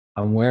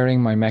I'm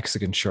wearing my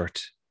Mexican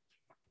shirt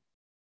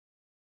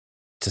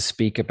to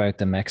speak about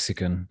the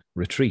Mexican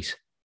retreat,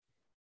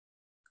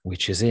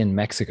 which is in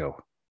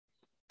Mexico.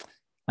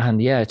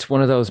 And yeah, it's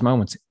one of those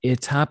moments.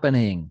 It's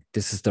happening.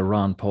 This is the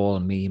Ron Paul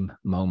meme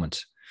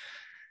moment.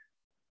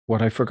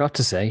 What I forgot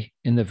to say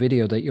in the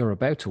video that you're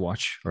about to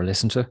watch or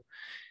listen to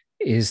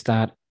is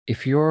that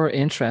if you're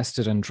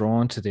interested and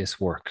drawn to this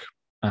work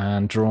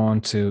and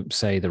drawn to,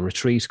 say, the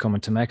retreat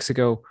coming to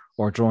Mexico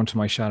or drawn to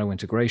my shadow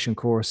integration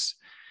course,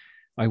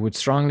 I would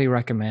strongly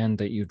recommend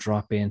that you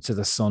drop into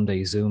the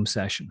Sunday Zoom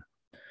session.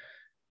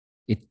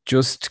 It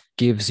just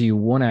gives you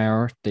 1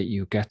 hour that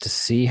you get to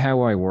see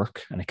how I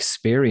work and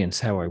experience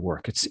how I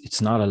work.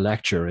 It's not a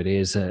lecture. It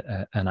is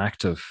an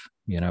active,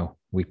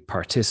 we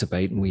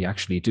participate and we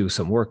actually do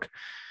some work.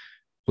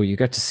 But you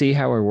get to see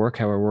how I work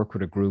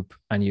with a group,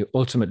 and you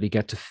ultimately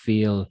get to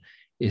feel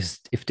is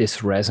if this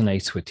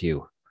resonates with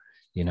you.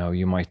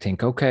 You might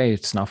think, okay,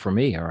 it's not for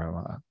me,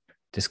 or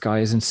this guy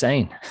is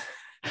insane.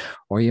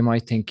 Or you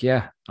might think,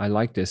 yeah, I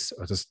like this,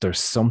 or there's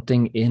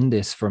something in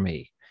this for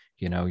me.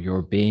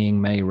 Your being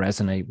may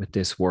resonate with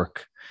this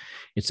work.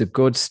 It's a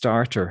good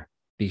starter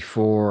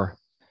before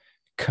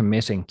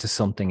committing to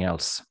something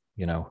else,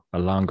 a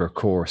longer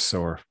course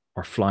or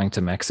flying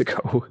to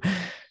Mexico.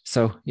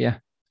 So yeah,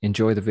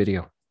 enjoy the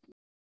video.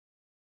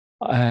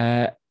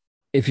 Uh,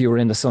 if you were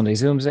in the Sunday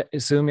Zoom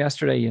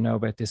yesterday, you know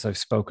about this. I've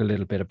spoke a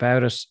little bit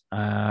about it.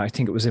 I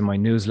think it was in my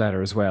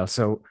newsletter as well.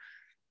 So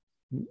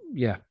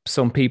yeah,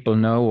 some people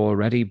know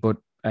already, but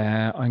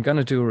I'm going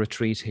to do a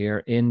retreat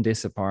here in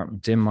this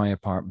apartment, in my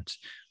apartment.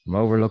 I'm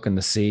overlooking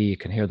the sea. You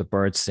can hear the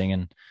birds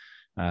singing.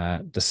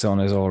 The sun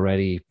is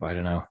already, I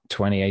don't know,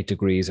 28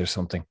 degrees or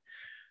something.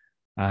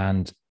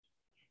 And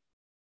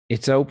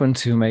it's open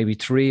to maybe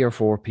 3 or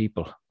 4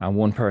 people, and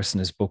one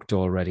person is booked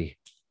already.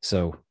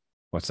 So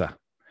what's that?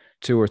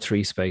 2 or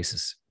 3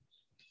 spaces.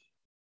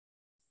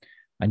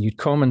 And you'd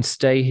come and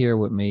stay here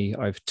with me.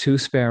 I have 2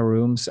 spare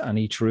rooms, and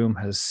each room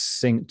has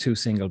 2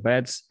 single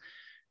beds.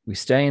 We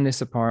stay in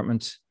this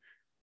apartment.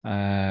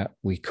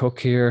 We cook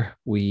here,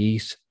 we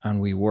eat, and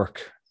we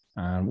work.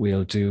 And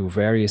we'll do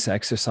various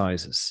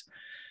exercises,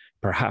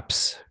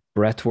 perhaps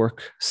breath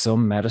work,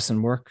 some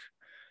medicine work.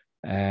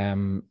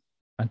 And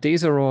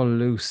these are all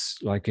loose.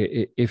 Like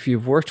if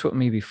you've worked with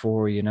me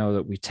before, you know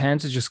that we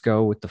tend to just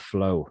go with the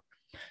flow.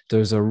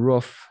 There's a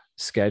rough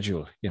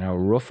schedule,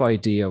 rough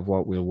idea of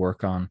what we'll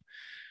work on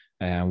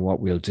and what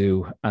we'll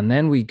do. And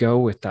then we go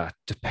with that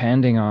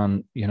depending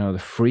on, the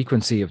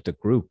frequency of the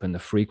group and the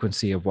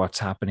frequency of what's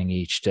happening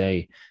each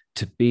day.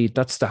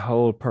 That's the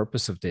whole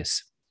purpose of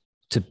this,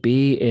 to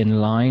be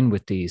in line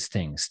with these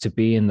things, to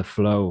be in the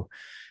flow,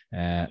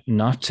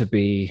 not to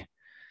be,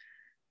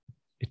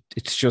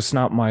 it's just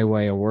not my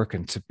way of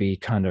working to be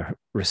kind of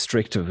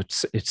restrictive.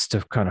 It's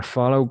to kind of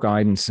follow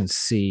guidance and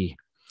see.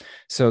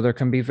 So there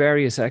can be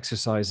various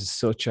exercises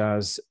such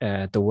as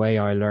the way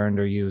I learned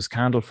or use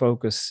candle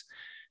focus,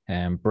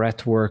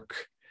 breath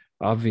work,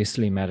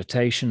 obviously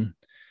meditation,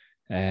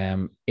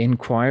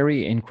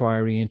 inquiry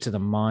into the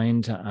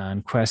mind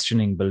and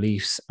questioning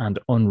beliefs and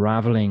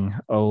unraveling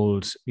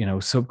old,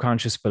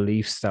 subconscious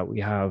beliefs that we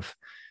have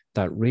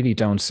that really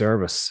don't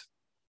serve us.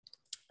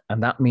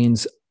 And that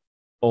means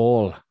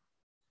all.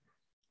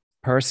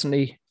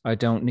 Personally, I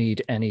don't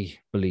need any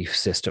belief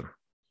system,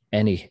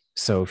 any.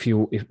 So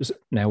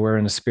now we're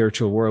in a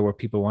spiritual world where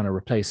people want to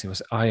replace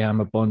it. I am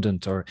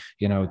abundant, or,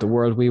 the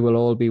world, we will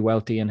all be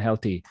wealthy and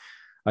healthy.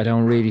 I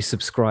don't really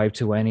subscribe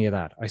to any of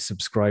that. I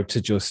subscribe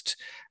to just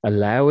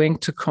allowing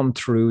to come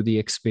through the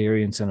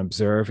experience and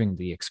observing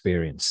the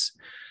experience.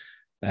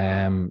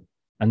 And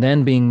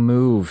then being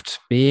moved,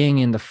 being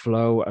in the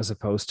flow as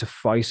opposed to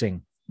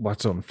fighting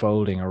what's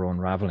unfolding or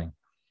unraveling.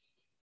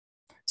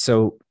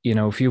 So,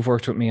 if you've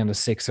worked with me on the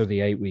 6 or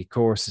the 8 week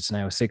course, it's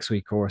now a 6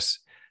 week course,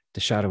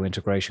 the shadow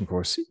integration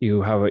course.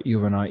 You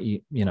and I,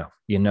 you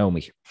know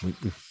me.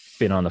 We've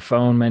been on the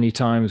phone many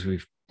times.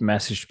 We've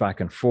messaged back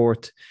and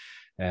forth.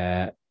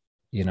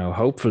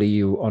 Hopefully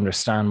you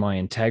understand my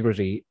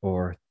integrity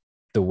or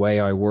the way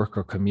I work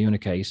or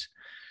communicate.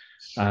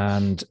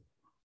 And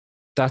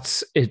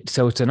that's it.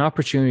 So it's an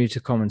opportunity to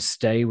come and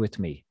stay with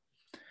me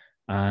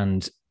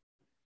and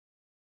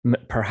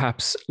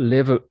perhaps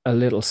live a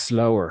little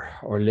slower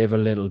or live a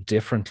little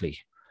differently.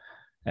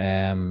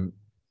 The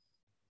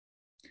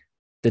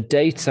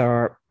dates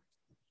are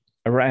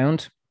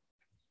around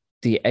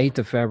the 8th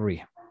of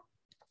February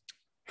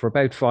for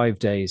about 5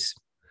 days.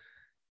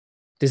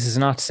 This is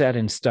not set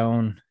in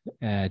stone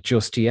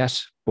just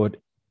yet, but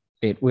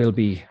it will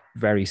be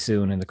very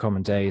soon in the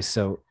coming days.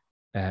 So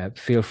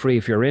feel free,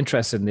 if you're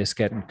interested in this,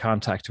 get in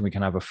contact and we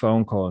can have a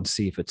phone call and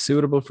see if it's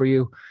suitable for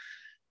you.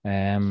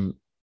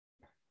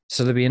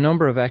 So there'll be a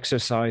number of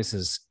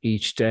exercises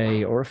each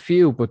day, or a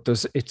few, but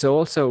it's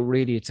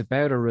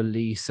about a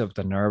release of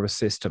the nervous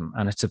system,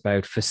 and it's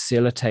about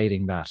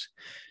facilitating that,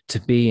 to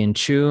be in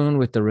tune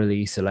with the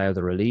release, allow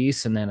the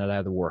release, and then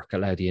allow the work,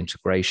 allow the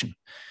integration.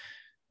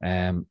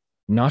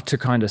 Not to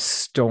kind of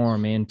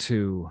storm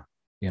into,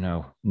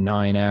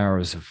 9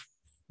 hours of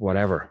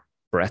whatever,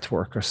 breath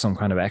work or some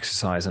kind of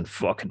exercise and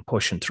fucking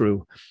pushing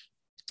through.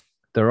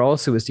 There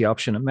also is the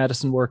option of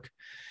medicine work.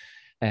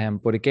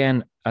 But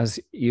again, as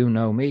you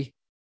know me,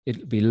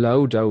 it'll be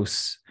low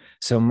dose.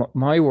 So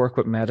my work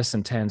with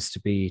medicine tends to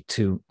be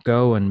to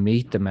go and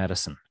meet the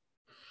medicine.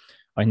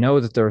 I know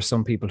that there are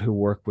some people who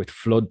work with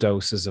flood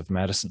doses of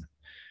medicine.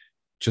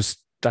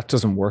 Just that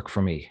doesn't work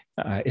for me.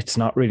 It's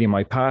not really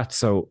my path,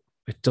 so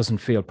it doesn't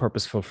feel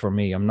purposeful for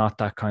me. I'm not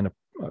that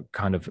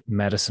kind of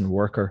medicine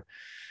worker.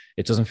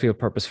 It doesn't feel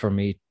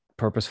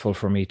purposeful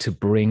for me to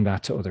bring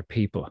that to other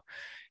people.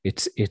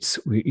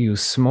 We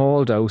use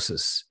small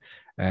doses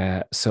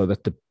so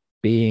that the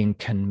being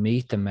can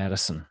meet the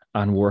medicine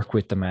and work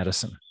with the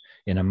medicine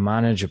in a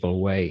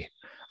manageable way.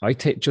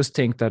 Just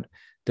think that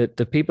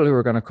the people who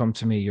are going to come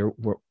to me,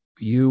 we're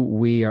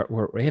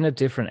in a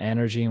different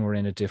energy and we're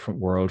in a different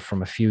world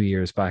from a few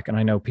years back. And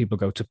I know people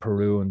go to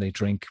Peru and they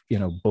drink,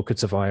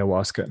 buckets of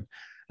ayahuasca,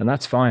 and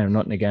that's fine. I'm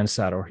nothing against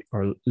that, or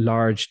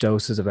large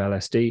doses of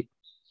LSD.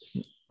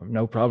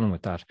 No problem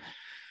with that.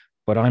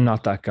 But I'm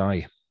not that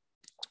guy.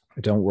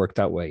 I don't work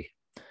that way.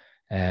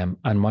 And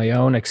my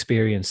own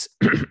experience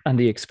and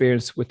the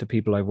experience with the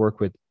people I work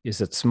with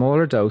is at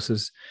smaller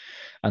doses.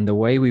 And the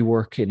way we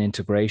work in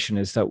integration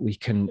is that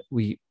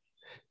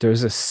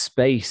there's a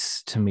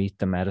space to meet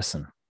the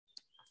medicine.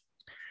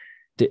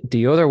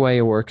 The other way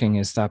of working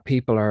is that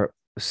people are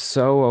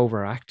so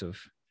overactive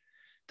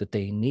that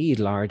they need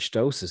large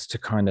doses to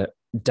kind of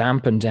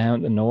dampen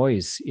down the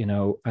noise,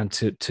 and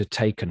to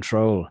take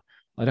control.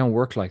 I don't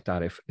work like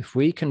that. If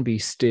we can be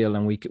still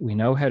and we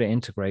know how to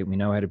integrate, we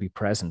know how to be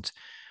present,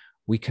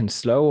 we can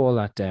slow all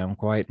that down,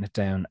 quieten it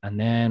down, and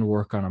then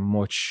work on a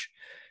much,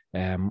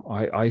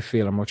 I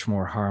feel a much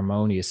more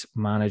harmonious,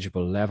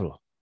 manageable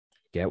level.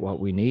 Get what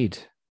we need.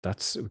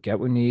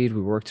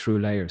 We work through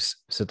layers.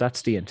 So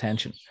that's the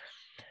intention.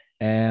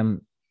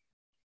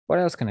 What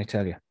else can I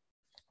tell you?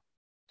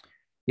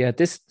 Yeah,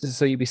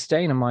 so you'd be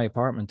staying in my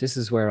apartment. This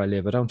is where I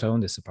live. I don't own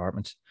this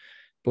apartment,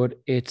 but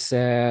it's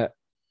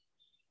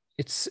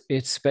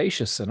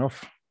spacious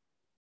enough.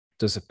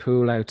 There's a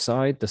pool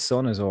outside. The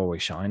sun is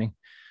always shining.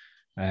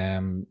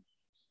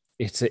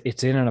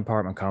 It's in an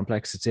apartment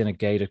complex. It's in a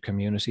gated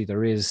community.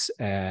 There is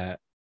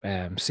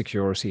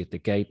security at the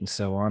gate and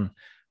so on.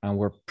 And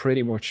we're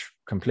pretty much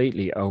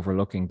completely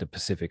overlooking the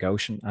Pacific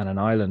Ocean and an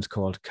island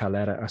called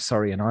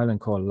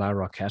La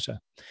Roqueta.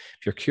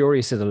 If you're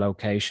curious of the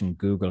location,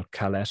 Google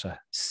Caleta,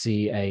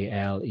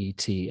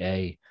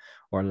 Caleta,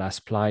 or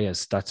Las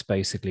Playas. That's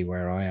basically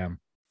where I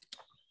am.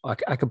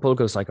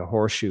 Acapulco is like a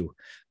horseshoe,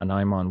 and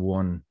I'm on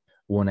one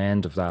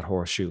end of that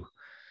horseshoe.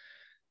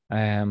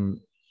 So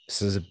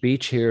there's a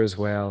beach here as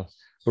well.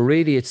 But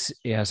really, it's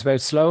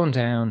about slowing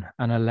down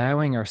and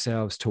allowing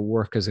ourselves to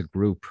work as a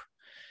group.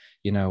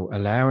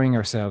 Allowing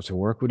ourselves to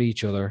work with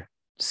each other,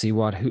 see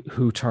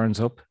who turns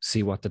up,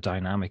 see what the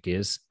dynamic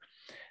is.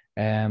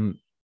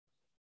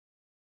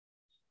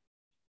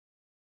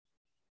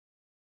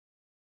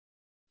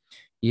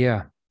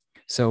 Yeah.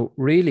 So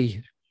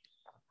really,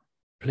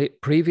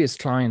 previous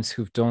clients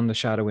who've done the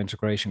shadow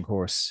integration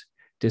course,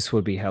 this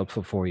will be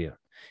helpful for you.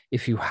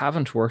 If you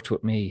haven't worked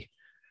with me,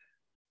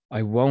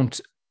 I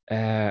won't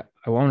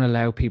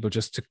allow people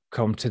just to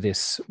come to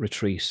this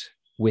retreat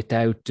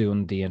without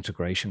doing the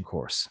integration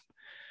course.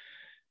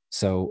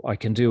 So I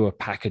can do a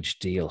package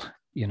deal,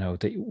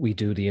 that we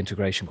do the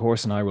integration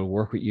course and I will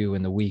work with you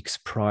in the weeks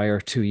prior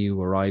to you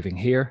arriving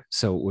here.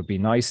 So it would be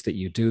nice that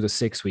you do the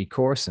 6-week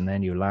course and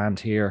then you land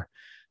here,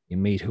 you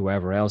meet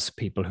whoever else,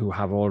 people who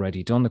have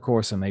already done the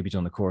course and maybe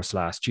done the course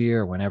last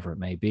year, whenever it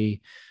may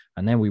be,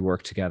 and then we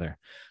work together.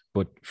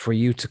 But for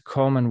you to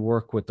come and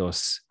work with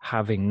us,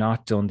 having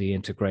not done the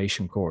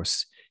integration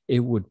course, it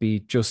would be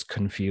just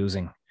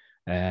confusing.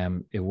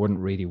 It wouldn't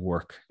really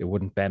work. It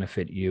wouldn't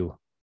benefit you.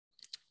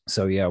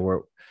 So yeah,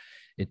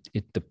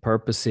 the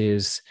purpose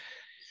is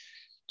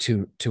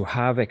to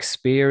have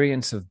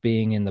experience of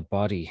being in the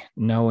body,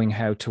 knowing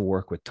how to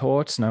work with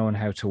thoughts, knowing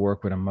how to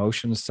work with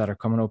emotions that are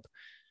coming up.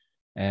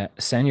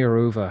 Senor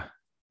Uva,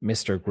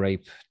 Mr.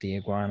 Grape, the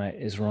iguana,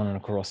 is running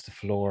across the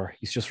floor.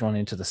 He's just run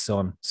into the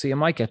sun. So you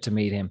might get to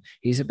meet him.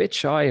 He's a bit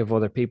shy of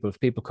other people. If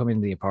people come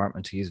into the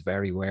apartment, he's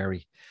very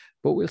wary.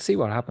 But we'll see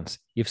what happens.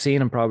 You've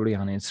seen him probably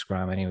on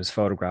Instagram, and he was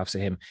photographs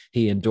of him.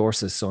 He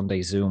endorses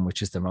Sunday Zoom,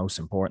 which is the most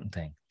important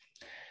thing.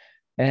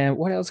 And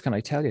what else can I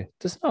tell you?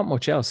 There's not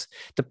much else.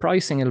 The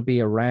pricing will be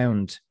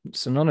around,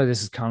 so none of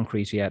this is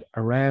concrete yet,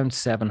 around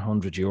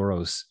 700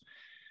 euros,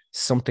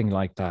 something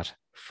like that.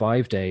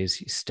 5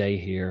 days, you stay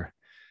here.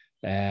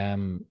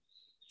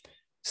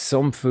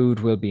 Some food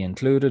will be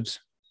included,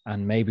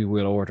 and maybe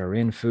we'll order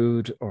in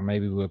food, or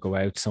maybe we'll go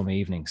out some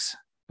evenings.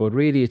 But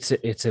really,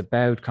 it's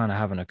about kind of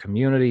having a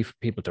community for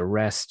people to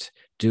rest,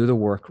 do the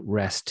work,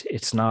 rest.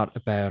 It's not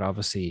about,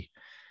 obviously,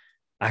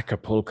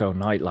 Acapulco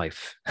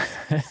nightlife.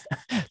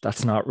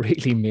 That's not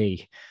really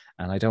me.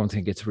 And I don't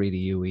think it's really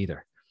you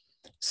either.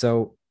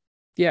 So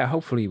yeah,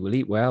 hopefully we'll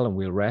eat well and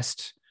we'll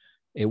rest.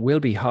 It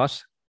will be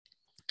hot.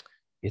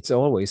 It's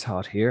always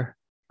hot here.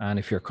 And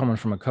if you're coming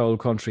from a cold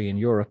country in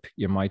Europe,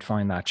 you might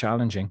find that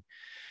challenging.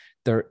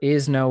 There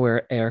is no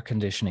air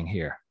conditioning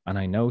here. And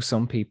I know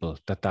some people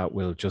that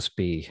will just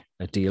be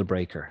a deal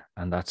breaker,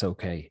 and that's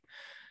okay.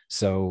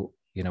 So,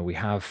 we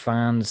have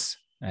fans.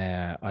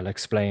 I'll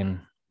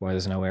explain why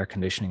there's no air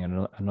conditioning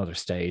in another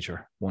stage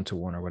or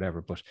 1-to-1 or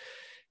whatever. But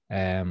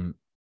um,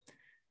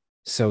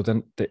 so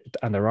then,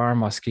 and there are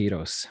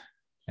mosquitoes.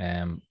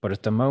 But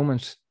at the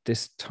moment,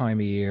 this time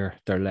of year,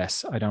 they're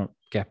less. I don't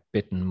get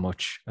bitten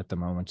much at the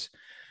moment.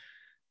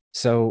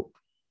 So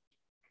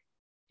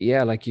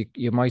yeah, like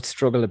you might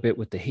struggle a bit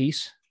with the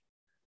heat.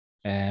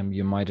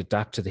 You might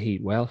adapt to the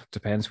heat well,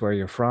 depends where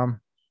you're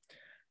from.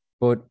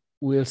 But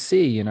we'll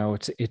see,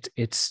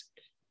 it's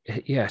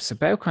yeah, it's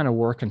about kind of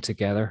working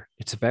together.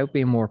 It's about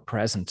being more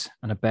present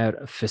and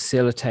about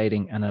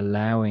facilitating and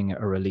allowing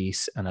a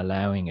release and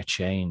allowing a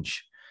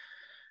change.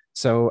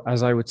 So,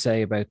 as I would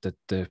say about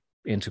the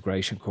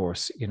integration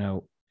course,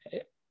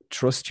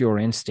 trust your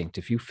instinct.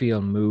 If you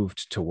feel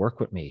moved to work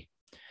with me,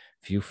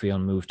 if you feel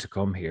moved to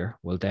come here,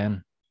 well,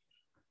 then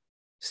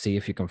see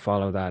if you can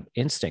follow that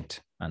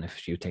instinct. And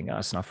if you think, oh,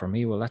 it's not for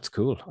me, well, that's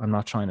cool. I'm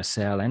not trying to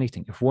sell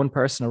anything. If one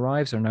person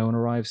arrives or no one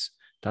arrives,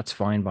 that's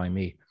fine by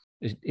me.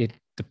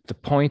 The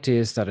point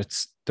is that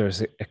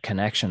there's a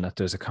connection, that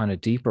there's a kind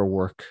of deeper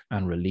work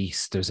and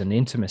release. There's an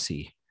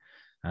intimacy,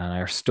 and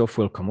our stuff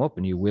will come up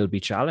and you will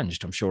be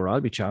challenged. I'm sure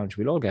I'll be challenged.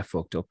 We'll all get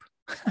fucked up.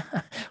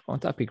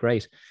 Won't that be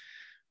great?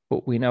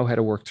 But we know how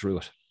to work through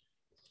it.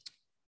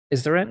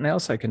 Is there anything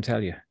else I can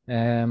tell you?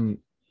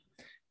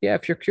 Yeah,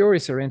 if you're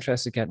curious or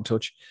interested, get in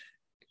touch.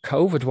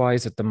 COVID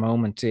wise, at the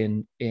moment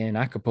in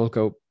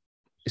Acapulco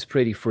is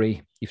pretty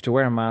free. You have to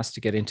wear a mask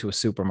to get into a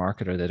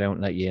supermarket, or they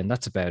don't let you in.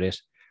 That's about it.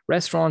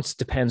 Restaurants,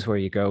 depends where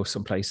you go.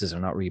 Some places are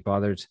not really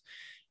bothered.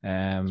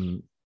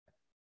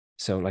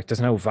 So like there's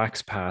no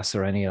Vax Pass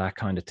or any of that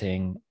kind of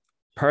thing.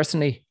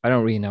 Personally, I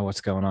don't really know what's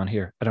going on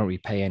here. I don't really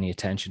pay any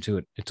attention to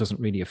it. It doesn't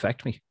really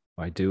affect me.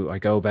 I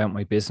go about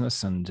my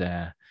business, and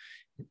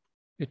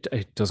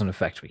it doesn't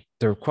affect me.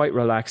 They're quite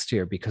relaxed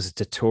here because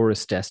it's a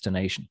tourist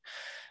destination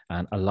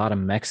and a lot of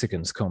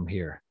Mexicans come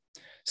here.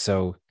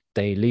 So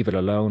they leave it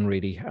alone,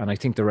 really. And I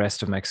think the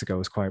rest of Mexico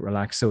is quite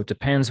relaxed. So it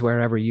depends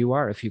wherever you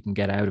are, if you can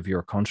get out of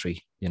your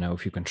country,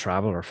 if you can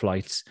travel or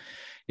flights,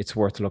 it's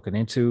worth looking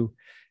into.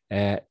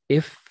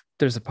 If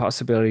there's a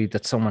possibility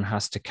that someone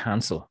has to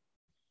cancel,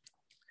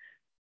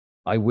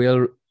 I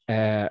will,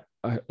 I'll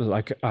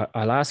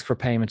ask for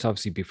payment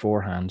obviously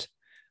beforehand,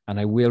 and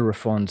I will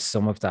refund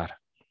some of that,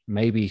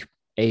 maybe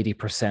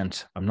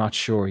 80%. I'm not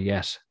sure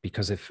yet,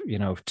 because if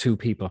two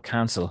people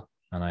cancel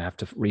and I have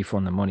to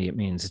refund the money, it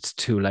means it's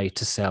too late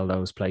to sell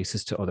those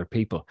places to other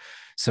people.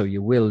 So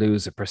you will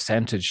lose a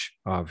percentage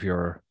of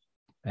your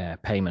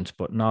payment,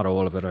 but not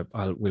all of it.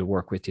 We'll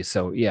work with you.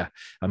 So yeah,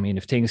 I mean,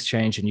 if things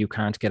change and you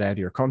can't get out of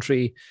your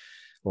country,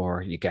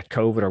 or you get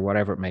COVID or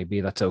whatever it may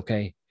be, that's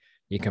okay.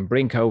 You can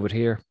bring COVID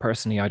here.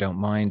 Personally, I don't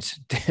mind.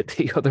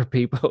 The other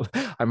people,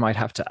 I might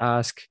have to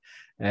ask.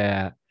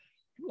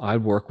 I'll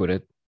work with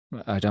it.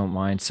 I don't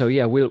mind. So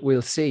yeah,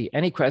 we'll see.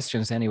 Any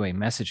questions anyway,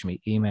 message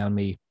me, email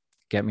me,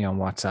 get me on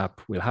WhatsApp.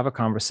 We'll have a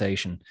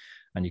conversation,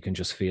 and you can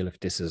just feel if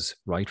this is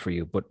right for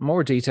you. But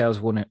more details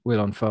will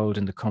unfold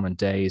in the coming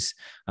days,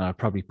 and I'll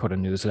probably put a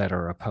newsletter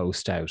or a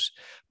post out.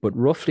 But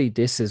roughly,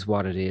 this is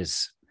what it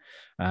is.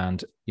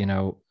 And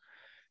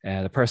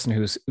the person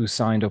who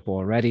signed up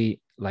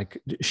already,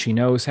 like, she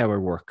knows how I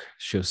work.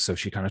 So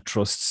she kind of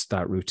trusts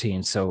that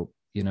routine. So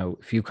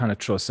if you kind of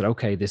trust that,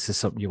 okay, this is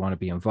something you want to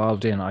be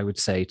involved in, I would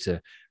say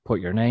to put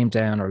your name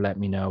down or let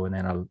me know, and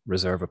then I'll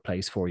reserve a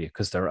place for you,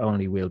 because there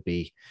only will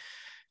be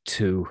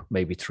 2,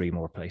 maybe 3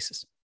 more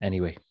places.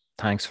 Anyway,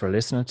 thanks for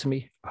listening to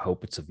me. I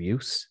hope it's of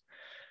use,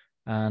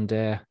 and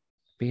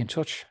be in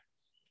touch.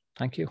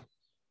 Thank you.